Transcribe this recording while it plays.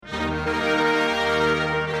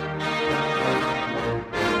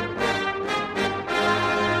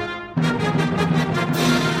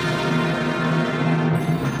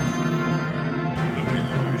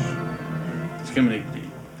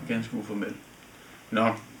uformel.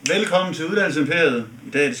 Nå, velkommen til Uddannelsesimperiet. I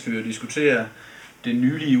dag skal vi jo diskutere det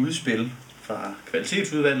nylige udspil fra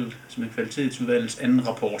Kvalitetsudvalget, som er Kvalitetsudvalgets anden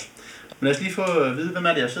rapport. Men lad os lige få at vide, hvem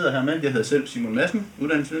er det, jeg sidder her med. Jeg hedder selv Simon Madsen,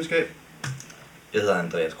 uddannelsesvidenskab. Jeg hedder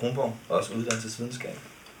Andreas Kronborg, også uddannelsesvidenskab.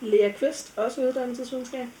 Lea Kvist, også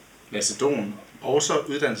uddannelsesvidenskab. Lasse Dohn, også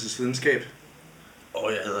uddannelsesvidenskab.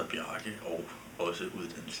 Og jeg hedder Bjarke, og også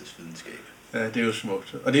uddannelsesvidenskab. Ja, det er jo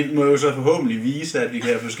smukt. Og det må jo så forhåbentlig vise, at vi kan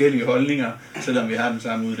have forskellige holdninger, selvom vi har den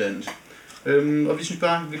samme uddannelse. Og vi synes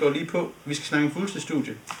bare, vi går lige på. Vi skal snakke om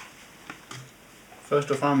fuldtidsstudie.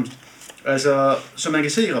 Først og fremmest. Altså, som man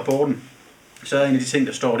kan se i rapporten, så er en af de ting,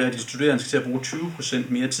 der står der, at de studerende skal til at bruge 20%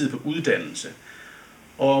 mere tid på uddannelse.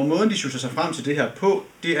 Og måden, de synes sig frem til det her på,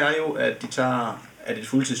 det er jo, at de tager, at et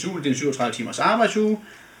fuldtidsstudie, det er en 37 timers arbejdsuge,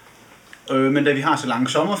 men da vi har så lange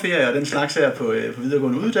sommerferier og den slags her på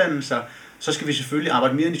videregående uddannelser, så skal vi selvfølgelig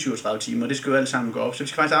arbejde mere end de 37 timer, og det skal jo alt sammen gå op. Så vi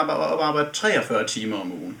skal faktisk arbejde 43 timer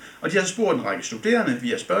om ugen. Og de har så spurgt en række studerende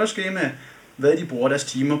via spørgeskema, hvad de bruger deres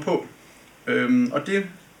timer på. Og det,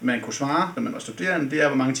 man kunne svare, når man var studerende, det er,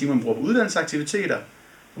 hvor mange timer man bruger på uddannelsesaktiviteter,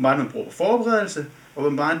 hvor meget man bruger på forberedelse, og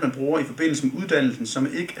hvor meget man bruger i forbindelse med uddannelsen,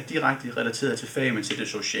 som ikke er direkte relateret til fag, men til det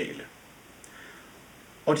sociale.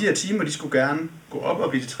 Og de her timer, de skulle gerne gå op og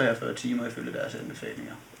blive til 43 timer ifølge deres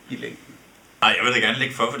anbefalinger i længden. Nej, jeg vil da gerne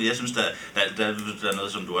lægge for, fordi jeg synes, der er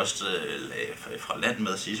noget, som du også lagde fra land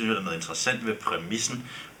med at sige, synes jeg, der er noget interessant ved præmissen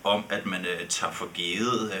om, at man tager for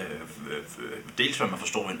givet, dels hvad man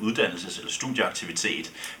forstår ved en uddannelses- eller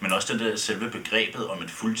studieaktivitet, men også det der selve begrebet om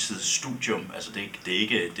et fuldtidsstudium. Altså det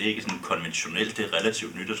er ikke sådan konventionelt, det er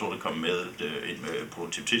relativt nyt. Jeg tror, det kom med en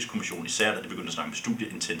produktivitetskommission, især da det begyndte at snakke om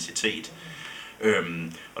studieintensitet.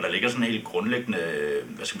 Og der ligger sådan en helt grundlæggende,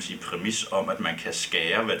 præmis om, at man kan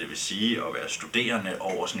skære, hvad det vil sige at være studerende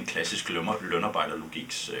over sådan en klassisk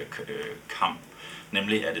lønarbejderlogiks kamp.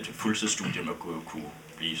 Nemlig at et fuldtidsstudie må kunne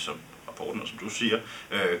blive, som rapporten, og som du siger,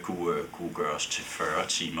 kunne gøres til 40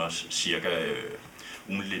 timers cirka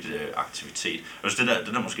ugentligt aktivitet. Og det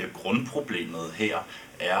der måske er grundproblemet her,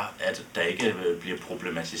 er, at der ikke bliver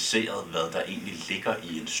problematiseret, hvad der egentlig ligger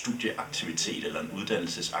i en studieaktivitet eller en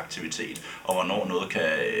uddannelsesaktivitet, og hvornår noget kan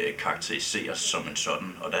karakteriseres som en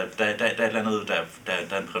sådan. Og der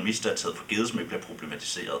er en præmis, der er taget for givet, som ikke bliver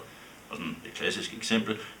problematiseret. Og sådan et klassisk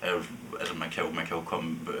eksempel er jo, altså man kan jo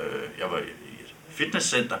komme, jeg var i et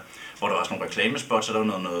fitnesscenter, hvor der var sådan nogle reklamespots, så der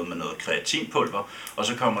var noget med noget kreatinpulver, og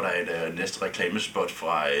så kommer der et næste reklamespot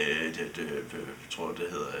fra, jeg tror det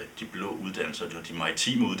hedder de blå uddannelser, eller de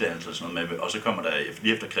maritime uddannelser, og sådan noget med, og så kommer der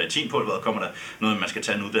lige efter kreatinpulveret, kommer der noget, man skal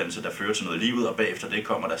tage en uddannelse, der fører til noget i livet, og bagefter det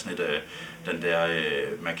kommer der sådan et, den der,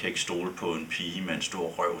 man kan ikke stole på en pige med en stor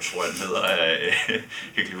røv, tror jeg den hedder, jeg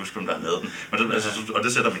kan ikke huske, hvem der har lavet den, men det, altså, og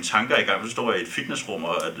det sætter mine tanker i gang, så står jeg i et fitnessrum,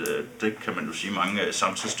 og at, det kan man jo sige mange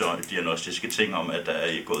samtidsdiagnostiske ting om, at der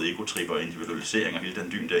er gået egotrip og individualisering og hele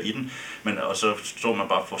den dyn der i den, men og så står man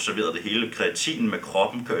bare for serveret det hele, kreatinen med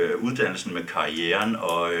kroppen, uddannelsen med karrieren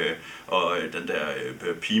og den der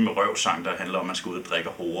pige med røvsang, der handler om, at man skal ud og drikke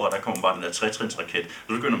horer, og der kommer bare den der tretrinsraket, og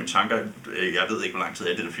så begynder mine tanker, jeg ved ikke, hvor lang tid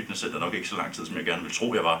er det der fitnesscenter, nok ikke så lang tid, som jeg gerne ville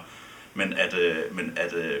tro, jeg var, men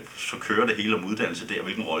at så kører det hele om uddannelse der,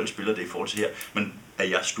 hvilken rolle spiller det i forhold til her, men er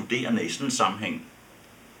jeg studerende i sådan en sammenhæng?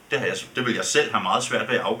 Det vil jeg selv have meget svært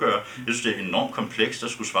ved at afgøre. Jeg synes, det er enormt komplekst at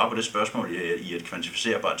skulle svare på det spørgsmål i et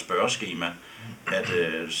kvantificerbart spørgeskema. At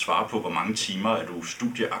svare på, hvor mange timer er du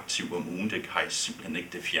studieaktiv om ugen, det har jeg simpelthen ikke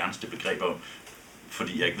det fjerneste begreb om,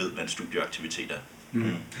 fordi jeg ikke ved, hvad en studieaktivitet er.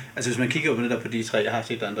 Altså hvis man kigger på det der på de tre, jeg har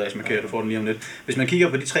set dig Andreas markere, du får den lige om lidt. Hvis man kigger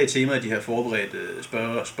på de tre temaer, de her forberedte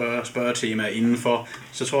spørgetemaer indenfor,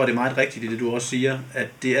 så tror jeg det er meget rigtigt det du også siger, at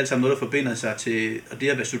det er alt sammen noget, der forbinder sig til og det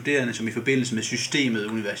at være studerende, som i forbindelse med systemet,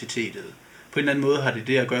 universitetet. På en eller anden måde har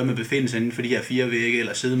det at gøre med befindelse inden for de her fire vægge,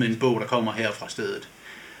 eller sidde med en bog, der kommer her fra stedet.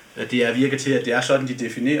 Det virker til, at det er sådan, de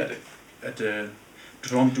definerer det. At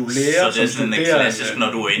du lærer så det er sådan en klassisk,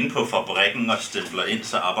 når du er inde på fabrikken og stempler ind,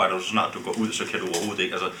 så arbejder du så snart du går ud, så kan du overhovedet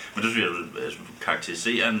ikke. Altså, men det synes jeg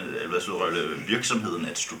karakteriserer virksomheden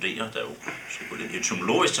at studere, der jo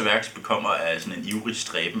etymologisk til værks bekommer af sådan en ivrig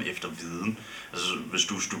stræben efter viden. Altså, hvis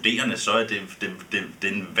du er studerende, så er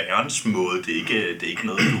det en værensmåde, det er ikke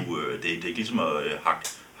noget, det er ikke ligesom at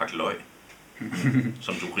hakke løg.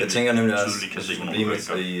 Som du jeg tænker nemlig også, kan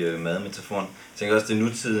se, i madmetaforen, jeg tænker også, det er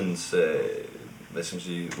nutidens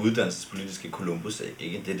uddannelsespolitiske Columbus,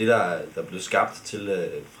 ikke? Det er det, der er blevet skabt til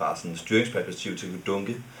fra sådan et styringsperspektiv til at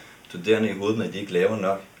dunke studerende i hovedet med, at de ikke laver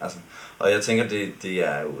nok. Altså, og jeg tænker, det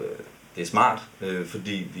er smart,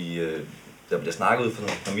 fordi der bliver snakket ud fra en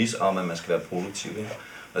præmis om, at man skal være produktiv. Ikke?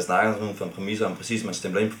 Og der snakker ud fra en præmis om, præcis, at man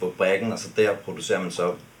stempler ind på fabrikken, og så der producerer man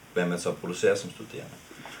så, hvad man så producerer som studerende.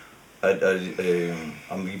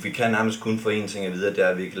 Om vi kan nærmest kun få én ting at vide, det er,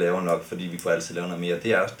 at vi ikke laver nok, fordi vi får altid lave noget mere.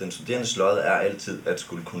 Det er også, den studerendes lod er altid at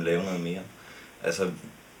skulle kunne lave noget mere. Altså,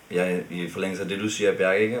 i forlængelse af det, du siger,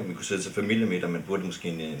 Bjerg, ikke? Vi kunne sidde til familiemiddag, men burde måske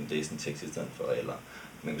en læse en tekst i stedet for, eller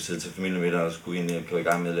man kunne sidde til familiemiddag og skulle egentlig gå i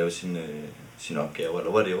gang med at lave sin opgave,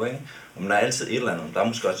 eller hvad det var, ikke? Og der er altid et eller andet. Der er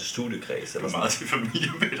måske også et studiekreds. Eller meget til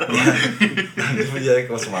familiemiddag. Det er fordi, jeg ikke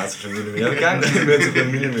går så meget til familiemiddag. Jeg vil gerne med til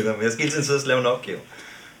familiemiddag, men jeg skal hele tiden sidde og lave en opgave.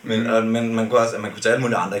 Men man kunne tage alle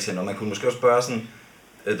mulige andre eksempler. Man kunne måske også spørge sådan,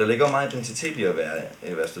 der ligger jo meget identitet i at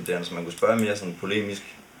være studerende, så man kunne spørge mere sådan polemisk,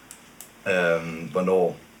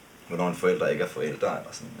 hvornår en forælder ikke er forældre,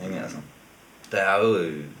 eller sådan, ikke? Altså, der er jo,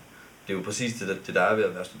 det er jo præcis det der er ved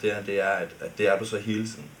at være studerende, det er, at det er du så hele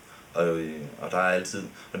tiden. Og der er altid,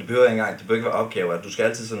 og det behøver ikke være opgaver, at du skal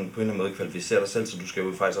altid sådan på en eller anden måde kvalificere dig selv, så du skal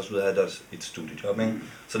jo faktisk også ud og have et studiejob, ikke?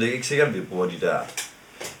 Så det er ikke sikkert, at vi bruger de der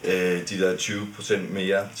 20%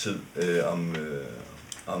 mere tid om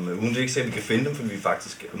ugen. Det er ikke sikkert, at vi kan finde dem, fordi vi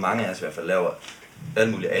faktisk, mange af os i hvert fald, laver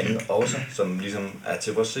alt muligt andet også, som ligesom er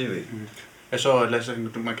til vores CV. Jeg så, Lasse,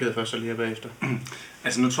 du markerede først, så lige her bagefter.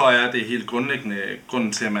 Altså nu tror jeg, at det er helt grundlæggende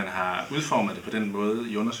grunden til, at man har udformet det på den måde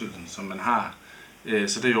i undersøgelsen, som man har.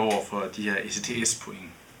 Så det er jo over for de her ECTS-point,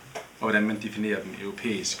 og hvordan man definerer dem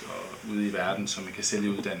europæisk og ude i verden, så man kan sælge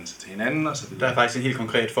uddannelse til hinanden og så videre. Der er faktisk en helt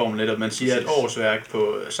konkret formel netop. Man siger, at et årsværk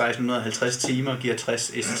på 1650 timer giver 60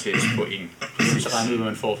 ECTS-point. Så regner ud, hvad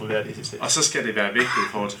man får for hvert ECTS. Og så skal det være vægtet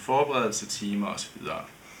i forhold til forberedelse, timer og så videre.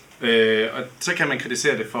 Og så kan man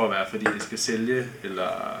kritisere det for at være, fordi det skal sælge, eller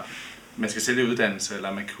man skal sælge uddannelse,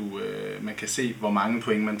 eller man kan se, hvor mange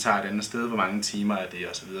point man tager et andet sted, hvor mange timer er det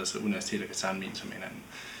og så videre, så universiteter kan sammenligne sig med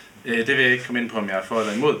hinanden. Det vil jeg ikke komme ind på, om jeg er for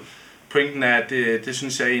eller imod. Pointen er, at det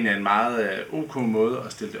synes jeg egentlig er en meget ok måde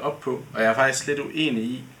at stille det op på, og jeg er faktisk lidt uenig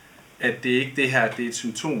i, at det ikke det her, det er et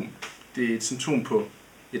symptom. Det er et symptom på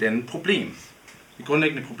et andet problem. Et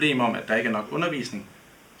grundlæggende problem om, at der ikke er nok undervisning,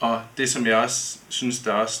 og det som jeg også synes,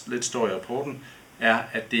 der også lidt står i rapporten, er,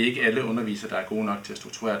 at det ikke er alle undervisere, der er gode nok til at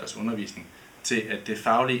strukturere deres undervisning, til at det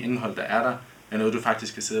faglige indhold, der er noget, du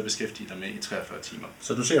faktisk skal sidde og beskæftige dig med i 43 timer.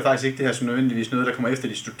 Så du ser faktisk ikke det her som nødvendigvis noget, der kommer efter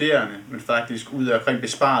de studerende, men faktisk ud af omkring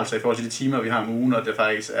besparelser i forhold til de timer, vi har om ugen, og det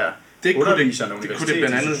faktisk er underviserne og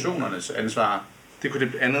universitetsinstitutionernes ansvar. Det kunne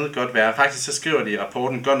det andet godt være. Faktisk så skriver de i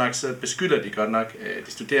rapporten, godt nok, så beskylder de godt nok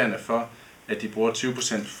de studerende for, at de bruger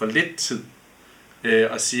 20% for lidt tid,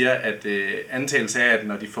 og siger, at antagelse af, at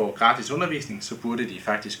når de får gratis undervisning, så burde de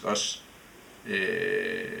faktisk også,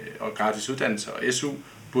 og gratis uddannelse og SU,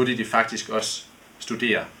 burde de faktisk også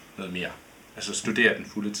studere noget mere. Altså studere den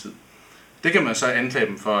fulde tid. Det kan man så anklage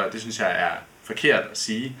dem for, at det synes jeg er forkert at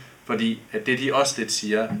sige, fordi at det de også lidt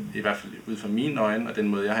siger, i hvert fald ud fra mine øjne, og den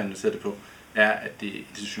måde jeg har analyseret det på, er, at det er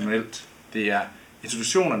institutionelt. Det er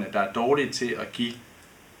institutionerne, der er dårlige til at give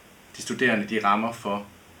de studerende de rammer for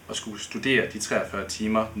at skulle studere de 43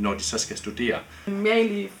 timer, når de så skal studere. Jeg er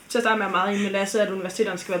egentlig til at starte med meget enig med Lasse, at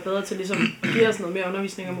universiteterne skal være bedre til ligesom at give os noget mere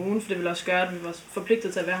undervisning om ugen, for det vil også gøre, at vi var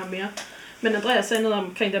forpligtet til at være her mere. Men Andreas sagde noget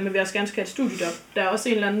omkring det med, at vi også gerne skal have et studiejob. Der er også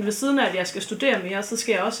en eller anden ved siden af, at jeg skal studere mere, så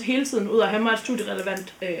skal jeg også hele tiden ud og have mig et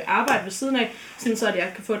studierelevant arbejde ved siden af, sådan så at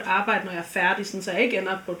jeg kan få et arbejde, når jeg er færdig, sådan så jeg ikke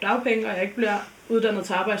ender på dagpenge, og jeg ikke bliver uddannet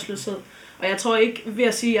til arbejdsløshed. Og jeg tror ikke, ved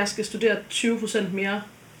at sige, at jeg skal studere 20% mere,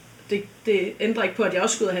 det ændrer ikke på, at jeg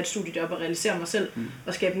også skal ud og have et studiejob og realisere mig selv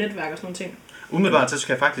og skabe netværk og sådan nogle ting. Umiddelbart så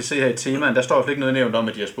skal jeg faktisk se her i temaen, der står jo ikke noget nævnt om,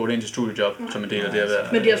 at de har spurgt ind til studiejob, som en del af det at være.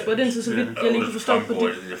 Men de har spurgt ind til, så vidt jeg lige kan forstå på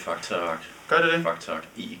det. Det er faktaark. Gør det det? Faktaark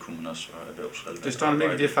i kommuners og erhvervsrelevant. Det står nemlig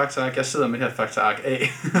ikke i det faktaark. Jeg sidder med her faktaark A.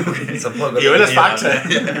 Okay. Så prøv at det er jo ellers fakta.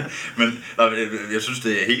 Men jeg synes,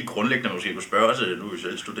 det er helt grundlæggende, måske kunne spørge os, nu er vi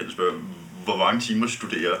selv student, spørge, hvor mange timer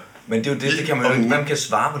studerer. Men det er jo det kan man jo ikke. Hvem kan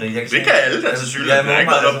svare på det? Det kan alle, altså synligt. Der er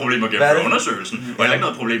ikke noget problem at gennemføre undersøgelsen. Og heller ikke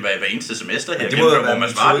noget problem hver eneste semester her, hvor man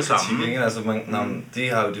svarer det sammen. Altså, de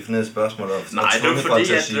har jo defineret spørgsmål. Nej, det er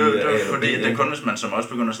fordi, at det er kun, hvis man som også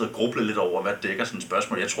begynder at sidde og gruble lidt over, hvad dækker sådan et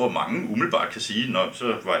spørgsmål. Jeg tror, mange umiddelbart kan sige, så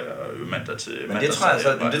var jeg mandag til mandag.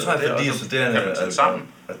 Men det tror jeg, fordi studerende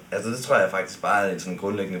altså det tror jeg faktisk bare er en sådan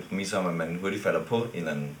grundlæggende præmis om, at man hurtigt falder på en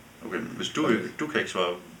eller anden. Okay, hvis du kan ikke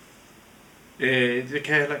svare. Det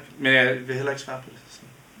kan jeg heller ikke, men jeg vil heller ikke svare på det.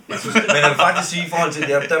 Men jeg vil faktisk sige, i forhold til,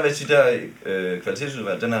 der vil jeg sige, der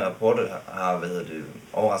kvalitetsudvalg, den her rapport har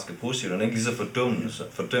overrasket positivt, den er ikke lige så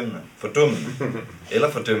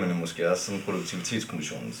fordømmende måske også, som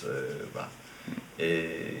produktivitetskommissionens var.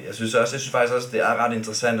 Jeg synes faktisk også, det er ret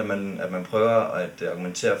interessant, at man prøver at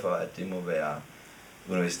argumentere for, at det må være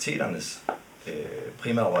universiteternes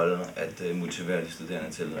primærrolle at motivere de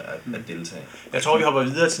studerende til at deltage. Jeg tror, vi hopper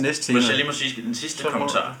videre til næste tema. Hvis jeg lige må sige den sidste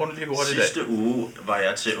kommentar. Sidste uge var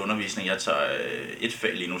jeg til undervisning. Jeg tager et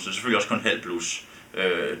fag lige nu, så selvfølgelig også kun halv plus.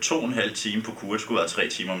 2,5 time på kur. Det skulle være 3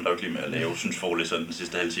 timer, men der var ikke lige med at lave, synes forelæseren den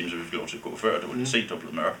sidste halve time, så vi fik lov til at gå før. Det var lidt sent, det var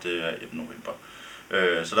blevet mørkt, det er i november.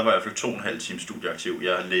 Så der var jeg i hvert fald 2,5 time studieaktiv.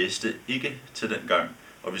 Jeg læste ikke til den gang,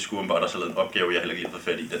 og vi skulle bare også have lavet en opgave, jeg heller ikke havde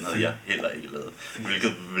fat i. Den havde jeg heller ikke lavet.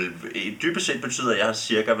 Hvilket dybest set betyder, at jeg har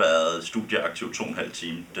cirka været studieaktiv 2,5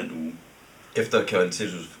 time den uge. Efter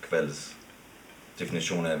kvalitetsudvalgets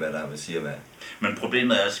definition af, hvad der vil sige at være. Men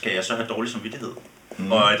problemet er, skal jeg så have dårlig samvittighed?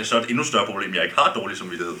 Og er det så et endnu større problem, at jeg ikke har dårlig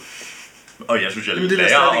samvittighed? Og jeg synes, jeg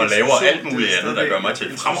lærer og laver alt muligt andet, der gør mig til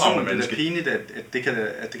et fremragende menneske. Det er pinligt, at det kan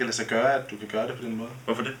lade sig gøre, at du kan gøre det på den måde.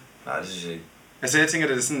 Hvorfor det? Nej, det synes jeg ikke. Altså jeg tænker,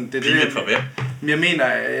 det er sådan... Pinligt for hvem? Jeg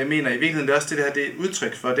mener i virkeligheden, det er også det her, det er et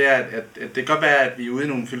udtryk for, det er, at det kan godt være, at vi er ude i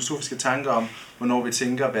nogle filosofiske tanker om, hvornår vi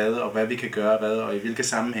tænker hvad, og hvad vi kan gøre hvad, og i hvilke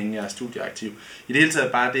sammenhænge jeg er studieaktiv. I det hele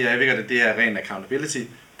taget bare det, jeg ved godt, det er ren accountability.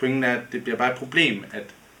 Pointen er, at det bliver bare et problem, at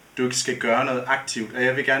du ikke skal gøre noget aktivt, og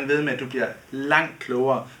jeg vil gerne ved med, at du bliver langt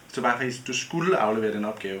klogere, hvis du bare faktisk, du skulle aflevere den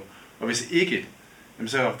opgave. Og hvis ikke,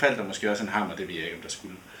 så faldt der måske også en hammer, det ved jeg ikke, om der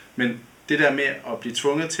skulle. Men det der med at blive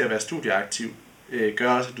tvunget til at være studieaktiv, gør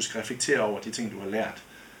også, at du skal reflektere over de ting, du har lært.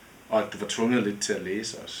 Og at du var tvunget lidt til at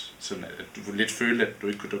læse også. Sådan at du lidt følte, at du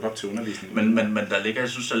ikke kunne dukke op til undervisning. Men jeg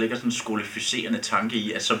synes, der ligger sådan en skolificerende tanke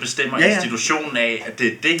i, at så bestemmer institutionen af, at det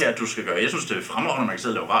er det her, du skal gøre. Jeg synes, det er fremragende, man kan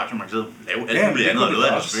sidde og lave radio, man kan sidde og lave alt muligt andet, og noget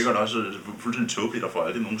af det selvfølgelig også fuldstændig tåbeligt, og får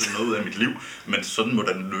aldrig nogensinde noget ud af mit liv. Men sådan må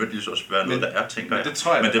der nødvendigvis også være noget, der er, tænker jeg. Det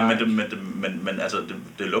tror jeg, men altså,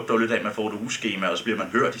 det lugter jo lidt af, at man får et ugeskema, og så bliver man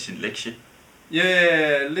hørt i sin lektie.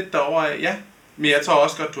 Ja, lidt derovre, ja. Men jeg tror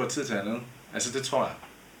også godt, du har tid til andet. Altså, det tror jeg.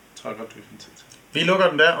 Jeg tror godt, du kan finde tid til. Vi lukker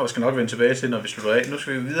den der, og skal nok vende tilbage til, når vi slutter af. Nu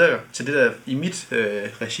skal vi videre til det der i mit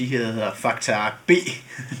regi her, der hedder Fakta B.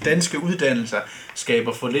 Danske uddannelser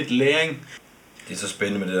skaber for lidt læring. Det er så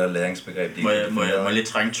spændende med det der læringsbegreb. Må jeg lidt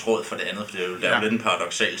trænge tråd for det andet, for det er jo lidt en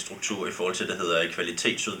paradoksal struktur i forhold til, det hedder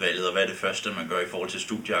kvalitetsudvalget, og hvad er det første, man gør i forhold til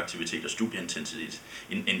studieaktivitet og studieintensitet.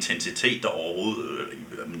 En intensitet, der overhovedet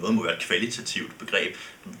noget må være et kvalitativt begreb.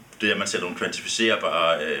 Det er, at man sætter nogle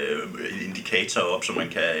kvantificerbare indikatorer op, så man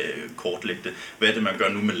kan kortlægge det. Hvad er det, man gør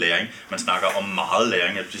nu med læring? Man snakker om meget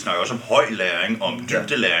læring, de snakker også om høj læring, om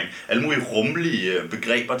dybdelæring. Alle mulige rummelige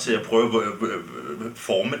begreber til at prøve at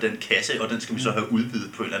forme den kasse, og den skal vi så have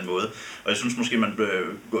udvidet på en eller anden måde. Og jeg synes måske,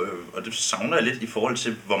 og det savner jeg lidt i forhold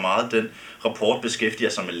til, hvor meget den rapport beskæftiger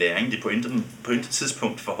sig med læring. De på intet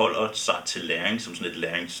tidspunkt forholder sig til læring som sådan et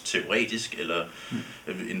læringsteoretisk, eller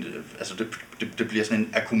altså det bliver sådan en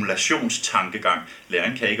akkumulationstankegang.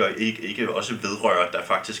 Læring kan ikke også vedrøre, at der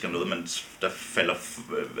faktisk er noget, der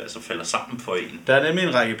falder sammen for en. Der er nemlig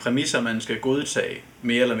en række præmisser, man skal godtage,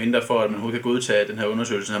 mere eller mindre, for at man overhovedet kan godtage den her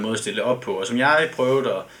undersøgelse, den her måde at stille op på. Og som jeg prøvede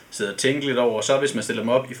at sidde og tænke lidt over, så hvis man stiller dem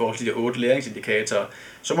op i forhold til de 8 læringsindikatorer,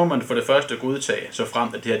 så må man for det første godtage, så frem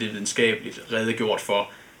at det her det er videnskabeligt redegjort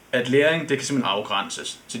for, at læring, det kan simpelthen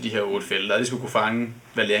afgrænses til de her 8 felter, og det skal kunne fange,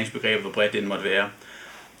 hvad læringsbegrebet, hvor bredt det måtte være.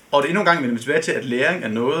 Og det er endnu en gang vender tilbage til, at læring er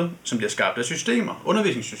noget, som bliver skabt af systemer,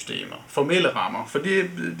 undervisningssystemer, formelle rammer. For det er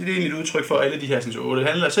egentlig et udtryk for alle de her 8. Det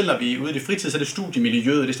handler, selv når vi er ude i det fritid, så er det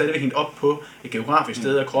studiemiljøet, det er stadigvæk hængt op på et geografisk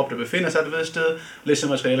sted, og krop, der befinder sig et sted,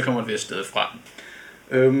 læsemateriale kommer et sted fra.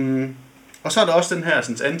 Og så er der også den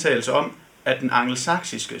her antagelse om, at den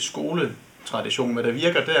angelsaksiske skoletradition, hvad der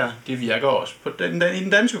virker der, det virker også i den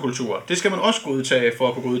danske kultur. Det skal man også godtage for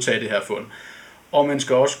at kunne godtage det her fund. Og man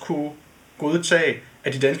skal også kunne godtage,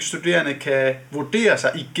 at de danske studerende kan vurdere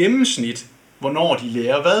sig i gennemsnit, hvornår de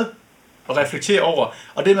lærer hvad, og reflektere over.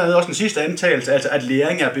 Og det er også den sidste antagelse, altså at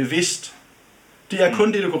læring er bevidst. Det er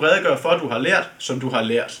kun det, du kan redegøre for, at du har lært, som du har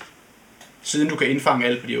lært. Siden du kan indfange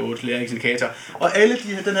alt på de 8 læringsindikatorer. Og alle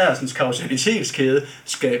den her kausalitetskæde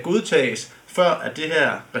skal godtages, før at det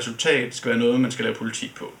her resultat skal være noget, man skal lave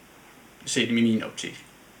politik på. Set i min optik.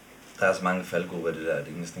 Der er så mange faldgrupper i det der, at det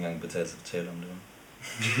ikke næsten engang betalt sig at tale om det.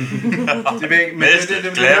 Det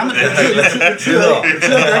betyder, at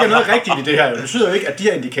der ikke er noget rigtigt i det her. Det betyder jo ikke, at de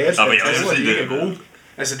her indikatorer ikke er gode.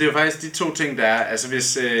 Altså det er jo faktisk de 2 ting, der er. Altså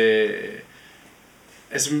hvis...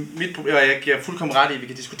 mit problem, og jeg giver fuldkommen ret i, at vi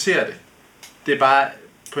kan diskutere det. Det er bare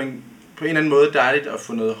på en eller anden måde dejligt at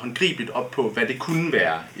få noget håndgribeligt op på, hvad det kunne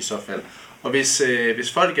være i så fald. Og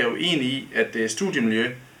hvis folk er uenige i, at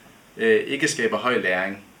studiemiljø ikke skaber høj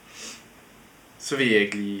læring, så vil jeg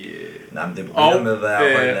ikke lige... Nej, men det er med, hvad er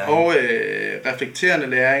høj læring. Og reflekterende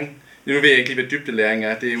læring. Nu ved jeg ikke lige, hvad dybdelæring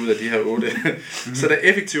er. Det er ud af de her 8. Så der er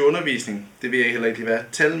effektiv undervisning. Det vil jeg heller ikke lige være.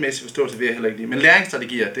 Talmæssig forståelse vil jeg heller ikke lige. Men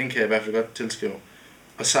læringsstrategier, den kan jeg i hvert fald godt tilskrive.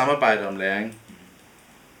 og samarbejde om læring.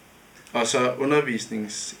 Og så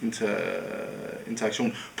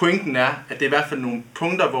undervisningsinteraktion. Pointen er, at det er i hvert fald nogle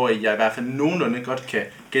punkter, hvor jeg i hvert fald nogenlunde godt kan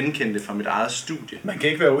genkende det fra mit eget studie. Man kan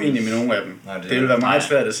ikke være uenig med nogen af dem. Nej, det vil være meget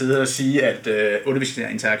svært at sidde og sige, at undervisning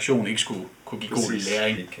og interaktion ikke skulle kunne give god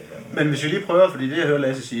læring. Men hvis vi lige prøver, fordi det jeg hører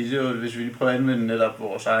Lasse sige, det er jo, hvis vi lige prøver at anvende netop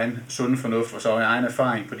vores egen sunde fornuft og så egen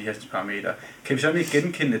erfaring på de her parametre, kan vi så ikke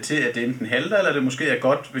genkende til, at det enten halter, eller det måske er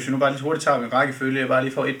godt, hvis vi nu bare lige hurtigt tager en rækkefølge, jeg bare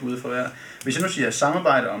lige får et bud for hver. Hvis jeg nu siger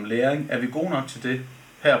samarbejde om læring, er vi gode nok til det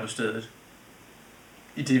her på stedet?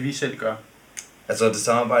 I det vi selv gør? Altså det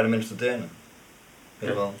samarbejde mellem studerende?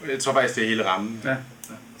 Eller hvad? Jeg tror faktisk, det er hele rammen. Ja.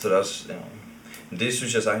 Så det er også... Ja. Men det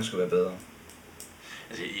synes jeg sagtens skulle være bedre.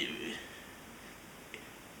 Altså,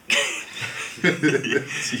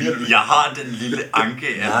 jeg har den lille anke,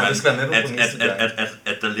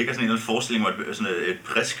 at der ligger sådan en eller anden forestilling om sådan et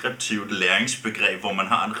preskriptivt læringsbegreb, hvor man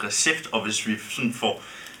har en recept, og hvis vi sådan får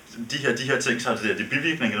de her ting, så er det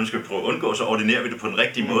bivirkninger, dem skal vi prøve at undgå, så ordinerer vi det på den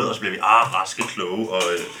rigtige måde, og så bliver vi raske, kloge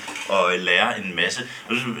og lærer en masse.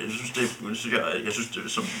 Jeg synes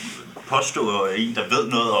det som påstår en, der ved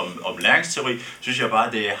noget om læringsteori, synes jeg bare,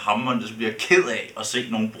 at det er hammerende, så bliver ked af at se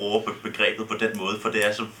nogen bruge begrebet på den måde, for det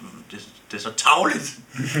er så tarveligt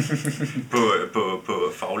på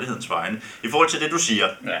faglighedens vegne. I forhold til det, du siger,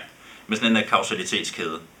 med sådan en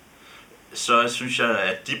kausalitetskæde, så synes jeg,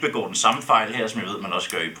 at de begår den samme fejl her, som jeg ved, man også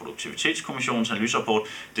gør i Produktivitetskommissionens analyserapport,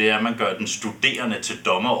 det er, at man gør den studerende til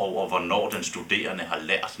dommer over, hvornår den studerende har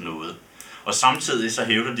lært noget. Og samtidig så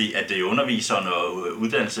hævder de, at det er underviseren og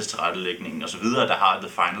uddannelsestilrettelægningen osv., der har the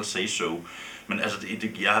final say-so. Men altså,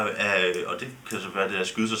 og det kan så være, det at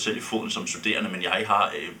skyde sig selv i foden som studerende, men jeg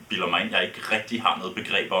bilder mig ind, jeg ikke rigtig har noget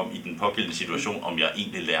begreb om i den pågældende situation, om jeg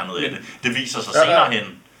egentlig lærer noget af det. Det viser sig senere hen.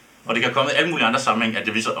 Og det kan komme i alle mulige andre sammenhæng, at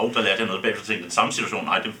det viser, at der lærte jeg noget bagefter til den samme situation.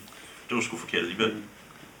 Nej, det var sgu forkert alligevel.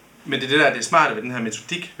 Men det er smarte ved den her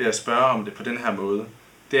metodik, ved at spørge om det på den her måde.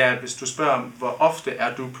 Det er, at hvis du spørger om, hvor ofte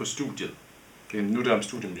er du på studiet, nu er det om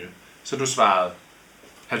studiemiljø, så du svaret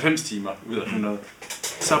 90 timer ud af 100,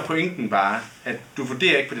 så er pointen bare, at du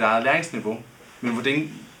vurderer ikke på dit eget læringsniveau,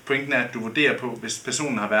 men pointen er, at du vurderer på, hvis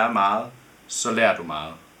personen har været meget, så lærer du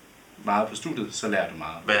meget. Meget på studiet, så lærer du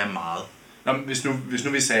meget. Hvad er meget? Nå, hvis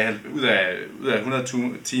nu vi sagde, at ud af 100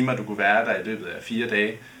 timer, du kunne være der i løbet af 4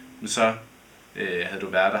 dage, så havde du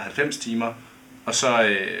været der 90 timer, og så,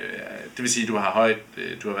 det vil sige, at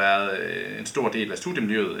du har været en stor del af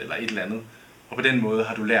studiemiljøet, eller et eller andet, og på den måde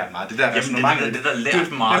har du lært meget. Det der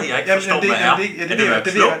lært meget, jeg ikke forstår, hvad er.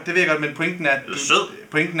 Det ved jeg godt, men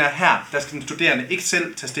pointen er her, der skal den studerende ikke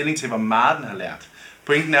selv tage stilling til, hvor meget den har lært.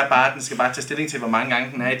 Pointen er bare, at den skal bare tage stilling til, hvor mange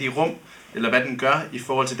gange den er i de rum, eller hvad den gør i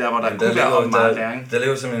forhold til der, hvor der kunne være meget læring. Der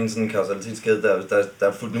ligger simpelthen sådan en kausalitetskæde,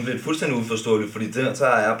 der nu bliver det fuldstændig uforståeligt, fordi så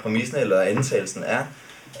er præmissen eller antagelsen er,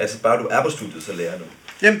 at bare du er på studiet, så lærer du.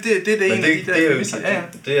 Jamen det er en af de der præmisser.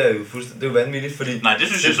 Det er jo vanvittigt, fordi... Nej, det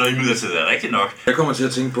synes jeg så imidlertid er rigtigt nok. Jeg kommer til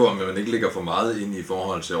at tænke på, om man ikke lægger for meget ind i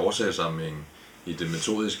forhold til årsagssammenhængen i det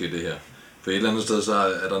metodiske i det her. For et eller andet sted, så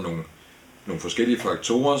er der nogle forskellige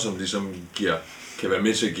faktorer, som ligesom kan være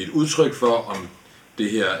med til at give et udtryk for, om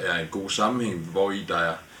det her er en god sammenhæng, hvor i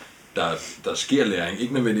der sker læring.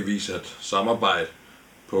 Ikke nødvendigvis at samarbejde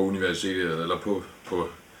på universitetet eller på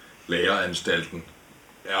læreranstalten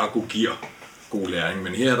ergo giver god læring.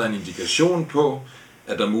 Men her er der en indikation på,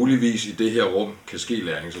 at der muligvis i det her rum kan ske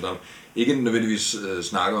læring. Så der ikke nødvendigvis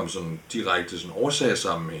snakker om sådan direkte sådan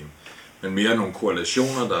årsagssammenhæng, men mere nogle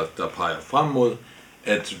korrelationer, der peger frem mod,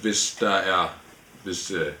 at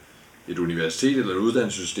hvis et universitet eller et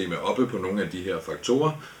uddannelsessystem er oppe på nogle af de her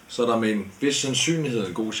faktorer, så er der med en vis sandsynlighed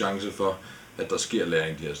en god chance for, at der sker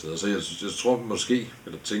læring de her steder. Så jeg tror måske,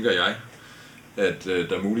 eller tænker jeg, at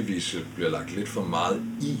der muligvis bliver lagt lidt for meget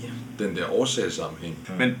i den der årsagssammenhæng.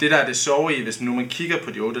 Men det der er det sjove i, hvis nu man kigger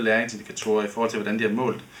på de 8 læringsindikatorer i forhold til, hvordan de er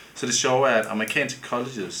målt, så det sjove er, at amerikanske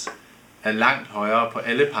colleges er langt højere på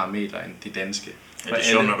alle parametre end de danske. Ja, det er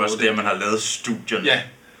sjovt nok også det, at man har lavet studierne. Ja,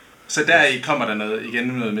 så der kommer der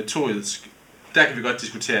noget metodisk. Der kan vi godt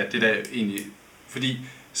diskutere det der egentlig, fordi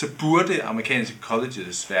så burde amerikanske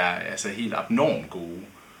colleges være altså helt abnormt gode.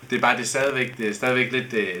 Det er stadigvæk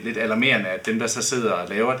lidt alarmerende, at dem, der så sidder og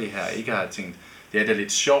laver det her, ikke har tænkt, det er da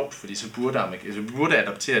lidt sjovt, fordi så burde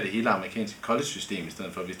adoptere det hele amerikanske college-system, i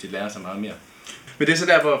stedet for, hvis de lærer sig meget mere. Men det er så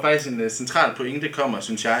der, hvor faktisk en central pointe kommer,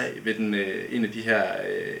 synes jeg, ved en af de her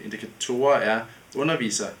indikatorer er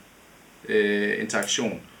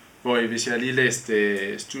underviser-interaktion. Hvor hvis jeg lige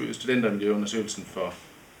læste studentermiljøundersøgelsen for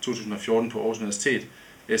 2014 på Aarhus Universitet,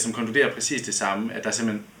 som konkluderer præcis det samme, at der er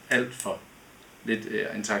simpelthen alt for lidt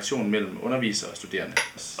interaktion mellem undervisere og studerende.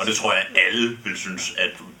 Og det tror jeg, alle vil synes, at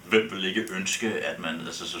hvem vil ikke ønske, at man,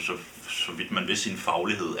 altså så vidt man ved sin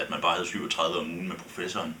faglighed, at man bare havde 37 om ugen med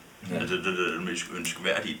professoren. Ja. Det er den mest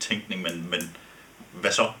ønskværdige tænkning, men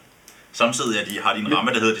hvad så? Samtidig har de en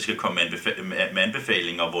ramme, der hedder, at de skal komme med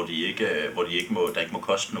anbefalinger, hvor der ikke må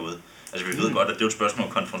koste noget. Altså vi ved godt, at det er et spørgsmål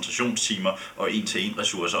om konfrontationstimer og 1-til-1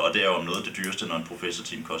 ressourcer, og det er jo noget af det dyreste, når en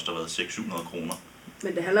professorteam koster 600-700 kroner.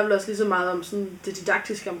 Men det handler vel også lige så meget om sådan det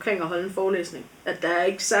didaktiske omkring at holde en forelæsning. At der er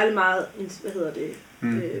ikke særlig meget,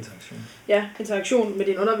 Interaktion. Ja, interaktion med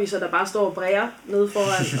din underviser, der bare står og bræger nede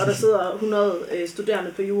foran, og der sidder 100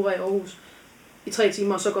 studerende på jura i Aarhus i 3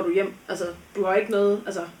 timer, og så går du hjem. Altså, du har ikke noget,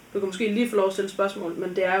 altså, du kan måske lige få lov at stille spørgsmål,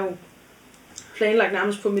 men det er jo planlagt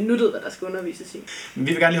nærmest på minuttet, hvad der skal undervises i.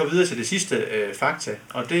 Vi vil gerne lige hoppe videre til det sidste fakta,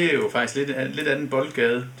 og det er jo faktisk lidt anden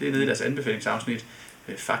boldgade. Det er nede i deres anbefalingsafsnit.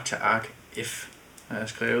 Fakta Ark F har jeg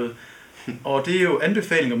skrevet. Og det er jo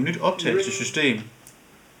anbefaling om nyt optagelsessystem.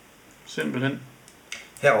 Simpelthen.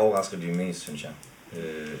 Her overrasker de mest, synes jeg.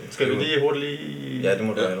 Skal vi lige hurtigt lige... Ja, det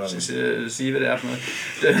må du hellere. Sige, hvad det er for noget.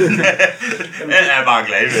 Jeg er bare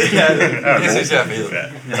glad ved det. Det synes jeg er fedt.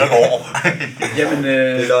 Jeg går. Jamen,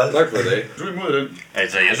 Tak for i dag. du er imod den.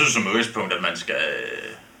 Altså, jeg synes som udgangspunkt, at man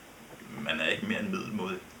er ikke mere end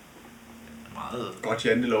middelmodig. Meget... Godt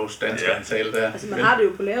jantelovs dansk Ja. antale der. Altså, man har det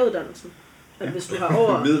jo på læreruddannelsen. At hvis du har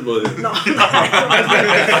over... Middelmåde. Nå, det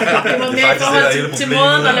var mere i forhold til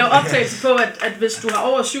måden at lave optagelse på, at hvis du har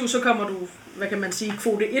over 7, så kommer du, hvad kan man sige,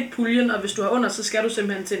 kvote 1-puljen, og hvis du har under, så skal du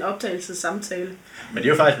simpelthen til en optagelsessamtale. Men det er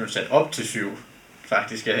jo faktisk blevet sat op til 7,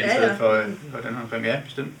 faktisk, i stedet for den her omkring. Ja,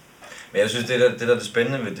 bestemt. Men jeg synes, det der er det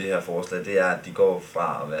spændende ved det her forslag, det er, at de går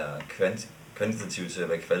fra at være kvantitative til at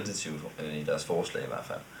være kvalitative i deres forslag i hvert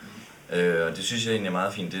fald. Og det synes jeg egentlig er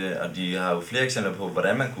meget fint, og de har jo flere eksempler på,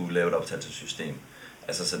 hvordan man kunne lave et optagelsessystem.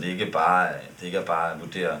 Altså, så det ikke er bare at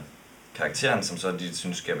vurdere karakteren, som så de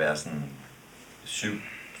synes skal være sådan 7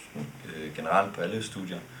 generelt på alle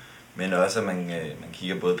studier, men også at man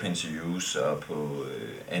kigger både på interviews og på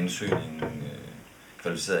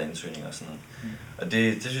kvalificerede ansøgninger og sådan noget. Og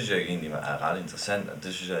det synes jeg egentlig er ret interessant, og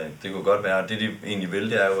det synes jeg, det kunne godt være, og det de egentlig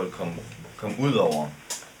vil, det er jo at komme ud over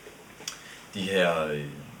de her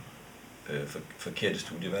forkerte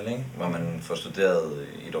studievalg, ikke? Hvor man får studeret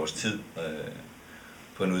et års tid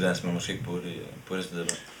på en uddannelse, man måske ikke burde studere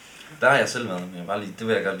på. Der har jeg selv været, men det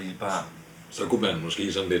vil jeg godt lige bare... Så kunne man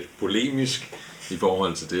måske sådan lidt polemisk i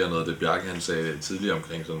forhold til det, og noget det Bjarke han sagde tidligere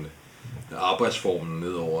omkring sådan arbejdsformen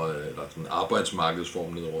nedover, eller sådan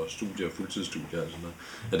arbejdsmarkedsformen nedover studier og fuldtidsstudier og sådan noget.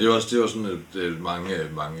 Ja, det er jo sådan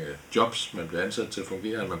mange jobs, man bliver ansat til at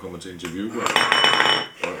fungere, at man kommer til interview.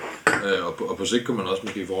 Og på sigt kan man også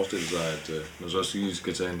måske forestille sig, at man så også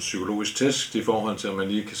skal tage en psykologisk test i forhold til, at man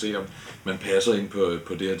lige kan se, om man passer ind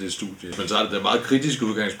på det studie. Men så er det et meget kritisk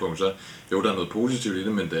udgangspunkt, så jo, der er noget positivt i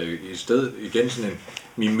det, men der er i stedet igen sådan en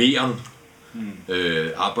mimeren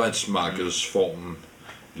arbejdsmarkedsformen,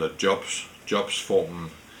 eller jobsformen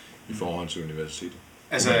i forhold til universitetet.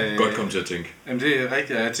 Altså, godt komme til at tænke. Jamen det er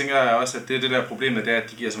rigtigt, og jeg tænker også, at det der problemet, det er,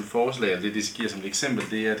 at de giver som forslag, eller det de giver som et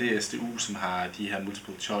eksempel, det er SDU, som har de her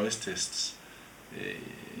multiple choice tests,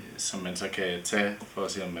 som man så kan tage for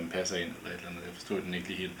at se, om man passer ind eller et eller andet. Jeg forstår den ikke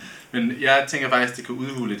lige helt. Men jeg tænker faktisk, at det kan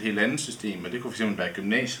udhule et helt andet system, og det kunne fx være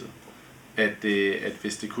gymnasiet. At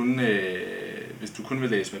hvis du kun vil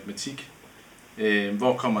læse matematik,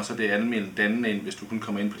 hvor kommer så det almene dannende ind, hvis du kun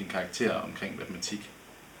kommer ind på din karakter omkring matematik?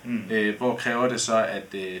 Hvor kræver det så,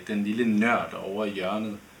 at den lille nørd over i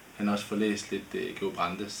hjørnet, han også får læst lidt Georg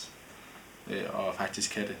Brandes, og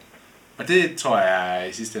faktisk kan det. Og det tror jeg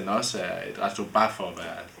i sidste ende også er et ret stort bare for at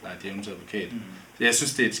være djævelens advokat. Så jeg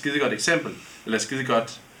synes, det er et skide godt eksempel, eller et skide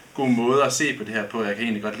god måde at se på det her på. Jeg kan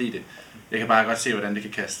egentlig godt lide det. Jeg kan bare godt se, hvordan det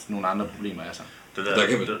kan kaste nogle andre problemer af sig. Der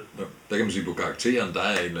kan man sige, på karakteren, der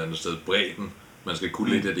er et eller andet sted bredden. Man skal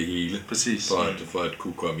kunne lidt af det hele, præcis. For at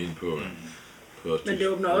kunne komme ind på... Men det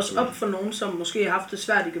åbner også op for nogen, som måske har haft det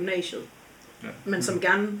svært i gymnasiet, men som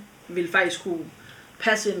gerne vil faktisk kunne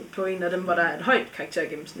passe ind på en af dem, hvor der er et højt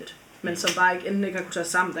karaktergennemsnit, men som bare enten ikke har kunne tage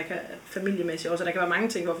sig sammen, der kan familiemæssigt også, der kan være mange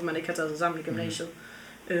ting, hvorfor man ikke har taget sig sammen i gymnasiet.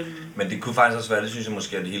 Men det kunne faktisk også være, det synes jeg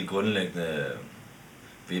måske er det helt grundlæggende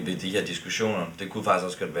ved de her diskussioner, det kunne faktisk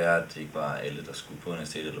også godt være, at det ikke var alle, der skulle på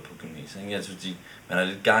universitet eller på gymnasiet. Jeg synes, man har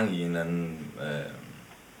lidt gang i en anden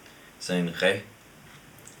sådan en eller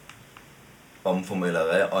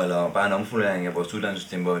bare en omformulering af vores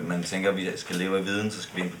uddannelsessystem, hvor man tænker, at vi skal leve af viden, så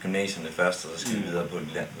skal vi ind på gymnasierne først, og så skal vi videre på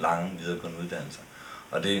lange videregående uddannelser.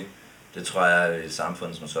 Og det tror jeg er et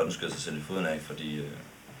samfund, som sådan skyder sig selv i foden af, fordi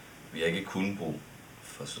vi har ikke kun brug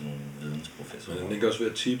for sådan nogle vidensprofessorer. Men den ikke også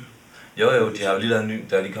ved at tippe? Jo, de har jo lige lavet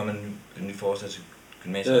der er lige kommet en ny forslag til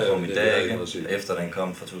gymnasiereform i det dag, har jeg ikke? ikke set. Efter den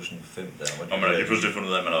kom fra 2005. Der, hvor Og man har lige pludselig fundet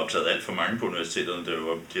ud af, at man har optaget alt for mange på universiteterne.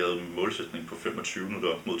 De havde en målsætning på 25, nu er det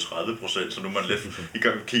op mod 30%, så nu er man lidt,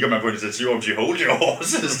 kigger man på initiativer om, hold your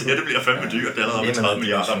horses, det bliver fandme dyrt, det er allerede med 30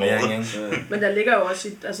 milliarder om året. Men der ligger jo også,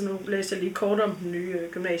 altså nu læste jeg lige kort om den nye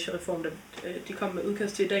gymnasiereform, de kom med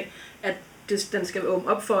udkast til i dag, at den skal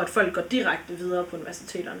åbne op for, at folk går direkte videre på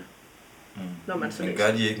universiteterne. Når man så men læser.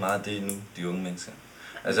 gør de ikke meget det nu, de unge mennesker?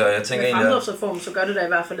 Altså, jeg tænker Med egentlig, fremdriftsreformen, så gør det da i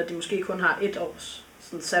hvert fald, at de måske kun har 1 års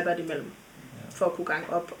sådan sabbat imellem, for at kunne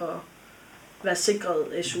gange op og være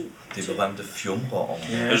sikret SU. det er berømte fjumreår.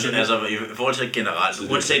 Altså i forhold til generelt,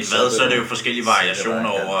 uanset hvad, så er det jo forskellige variationer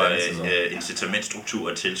over incitamentstruktur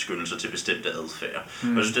og tilskyndelser til bestemte adfærd.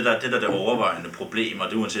 Og jeg synes, det der er det overvejende problem, og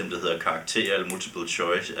det er uanset om det hedder karakter eller multiple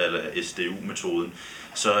choice eller SDU-metoden,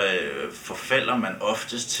 så forfalder man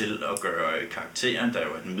oftest til at gøre karakteren, der er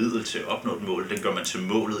jo et middel til at opnå et mål, den gør man til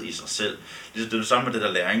målet i sig selv. Det er det samme med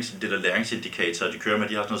det der læringsindikatorer, de kører med,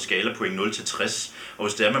 de har sådan noget skalapoint 0-60, og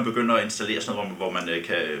hvis det er, man begynder at installere sådan noget,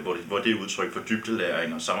 hvor det er udtryk for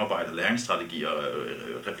dybdelæring og samarbejde og læringsstrategier og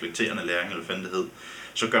reflekterende læring, eller hvad fanden det hed,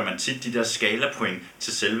 så gør man tit de der skalapoint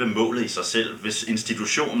til selve målet i sig selv. Hvis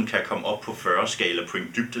institutionen kan komme op på 40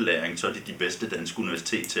 skalapoint dybdelæring, så er det de bedste danske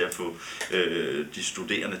universitet til at få de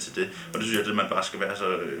studerende til det. Og det synes jeg, at man bare skal være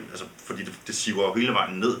så... altså, fordi det siver jo hele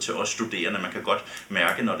vejen ned til os studerende. Man kan godt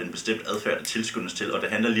mærke, når det er en bestemt adfærd, der tilskyndes til, og det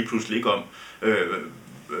handler lige pludselig ikke om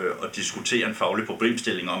at diskutere en faglig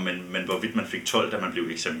problemstilling om, men hvorvidt man fik 12, da man blev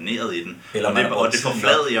eksamineret i den. Og det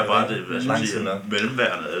forfladede jeg bare det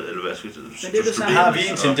mellemværende, eller hvad skal jeg sige. Har vi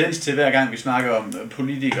en tendens til, hver gang vi snakker om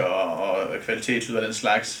politikere og kvalitetsudvalg den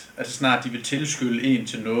slags, altså snart de vil tilskylde en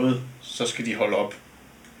til noget, så skal de holde op.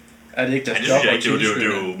 Er det ikke deres job at tilskynde?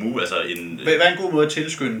 Det er jo muligt, altså Hvad er en god måde at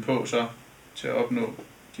tilskynde på, så, til at opnå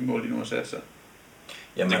de mål, de nu har sat sig?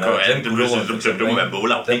 Jamen, det må være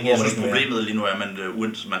målafhængigt. Jeg synes, problemet lige nu er, at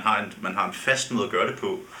man har en fast måde at gøre det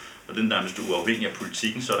på, og den nærmest uafhængig af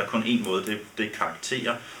politikken, så er der kun én måde, det er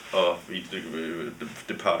karakterer, og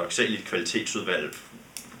det paradoksale kvalitetsudvalg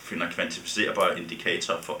finder kvantificerbare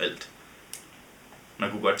indikatorer for alt.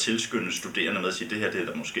 Man kunne godt tilskynde studerende med at sige, at det her det er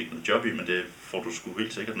der måske ikke noget job i, men det får du sgu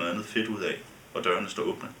helt sikkert noget andet fedt ud af, og dørene står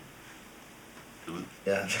åbne.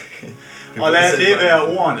 Ja. Og lad det være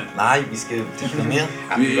ordene. Nej, vi skal diskutere mere.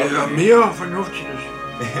 Vi er mere fornuftige.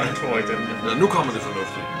 Jeg tror ikke, den Ja, nu kommer det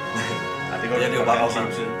fornuftige. Det er jo bare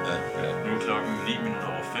afslutte. Nu er klokken 5:09,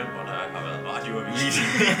 og der har været radioavis.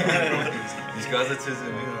 Vi skal også have tid til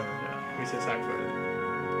det. Vi siger tak for det.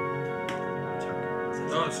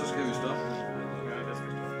 Nå, så skal vi stoppe. Ja, det skal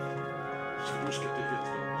vi stoppe. Så nu skal det her.